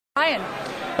Ryan.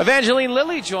 Evangeline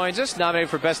Lilly joins us, nominated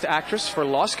for Best Actress for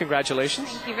Lost. Congratulations.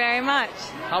 Thank you very much.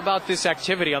 How about this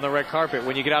activity on the red carpet?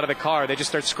 When you get out of the car, they just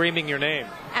start screaming your name.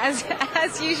 As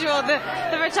usual, the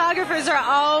photographers are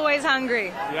always hungry.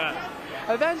 Yeah.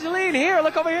 Evangeline, here,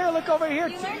 look over here, look over here.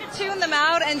 You learn to tune them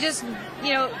out and just,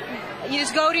 you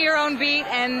just go to your own beat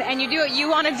and you do what you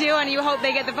want to do and you hope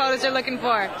they get the photos they're looking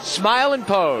for. Smile and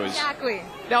pose. Exactly.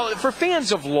 Now, for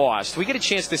fans of Lost, we get a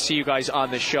chance to see you guys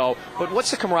on the show, but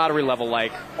what's the camaraderie level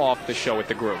like off the show with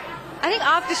the group? I think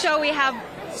off the show we have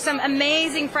some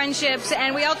amazing friendships,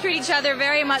 and we all treat each other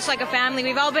very much like a family.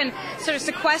 We've all been sort of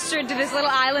sequestered to this little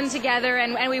island together,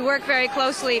 and we work very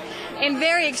closely in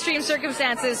very extreme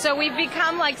circumstances. So we've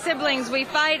become like siblings. We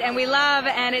fight and we love,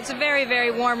 and it's a very, very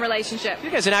warm relationship. You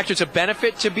think as an actor, it's a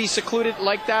benefit to be secluded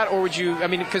like that, or would you,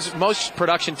 because most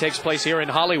production takes place here in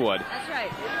Hollywood. That's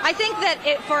right. I think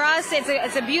that for us,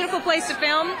 it's a beautiful place to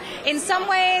film. In some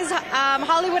ways,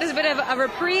 Hollywood is a bit of a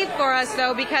reprieve for us,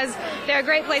 though, because they're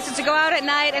great places to go out at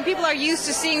night, and people are used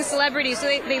to seeing celebrities, so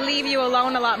they leave you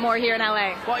alone a lot more here in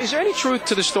L.A. Well, is there any truth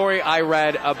to the story I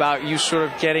read about you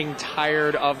sort of getting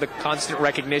tired of the constant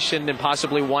recognition and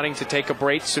possibly wanting to take a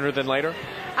break sooner than later?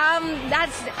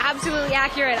 That's absolutely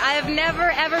accurate. I have never,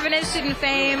 ever been interested in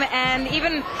fame, and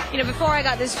even, before I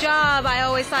got this job, I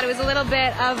always thought it was a little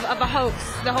bit of a hoax,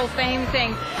 the whole fame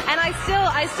thing. And I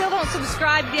still don't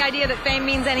subscribe to the idea that fame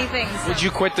means anything. So. Would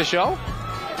you quit the show?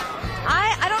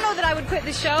 I don't know that I would quit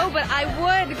the show, but I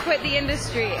would quit the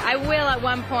industry. I will at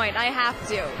one point. I have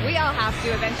to. We all have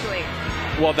to eventually.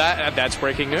 Well, that's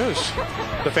breaking news.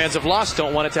 The fans of Lost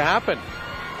don't want it to happen.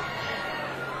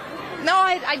 No,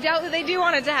 I doubt that they do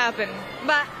want it to happen.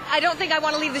 But I don't think I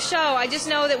want to leave the show. I just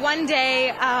know that one day,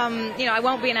 I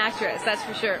won't be an actress. That's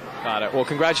for sure. Got it. Well,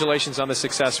 congratulations on the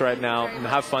success right now, and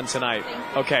have fun tonight.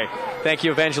 Thank you. Okay. Thank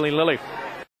you, Evangeline Lilly.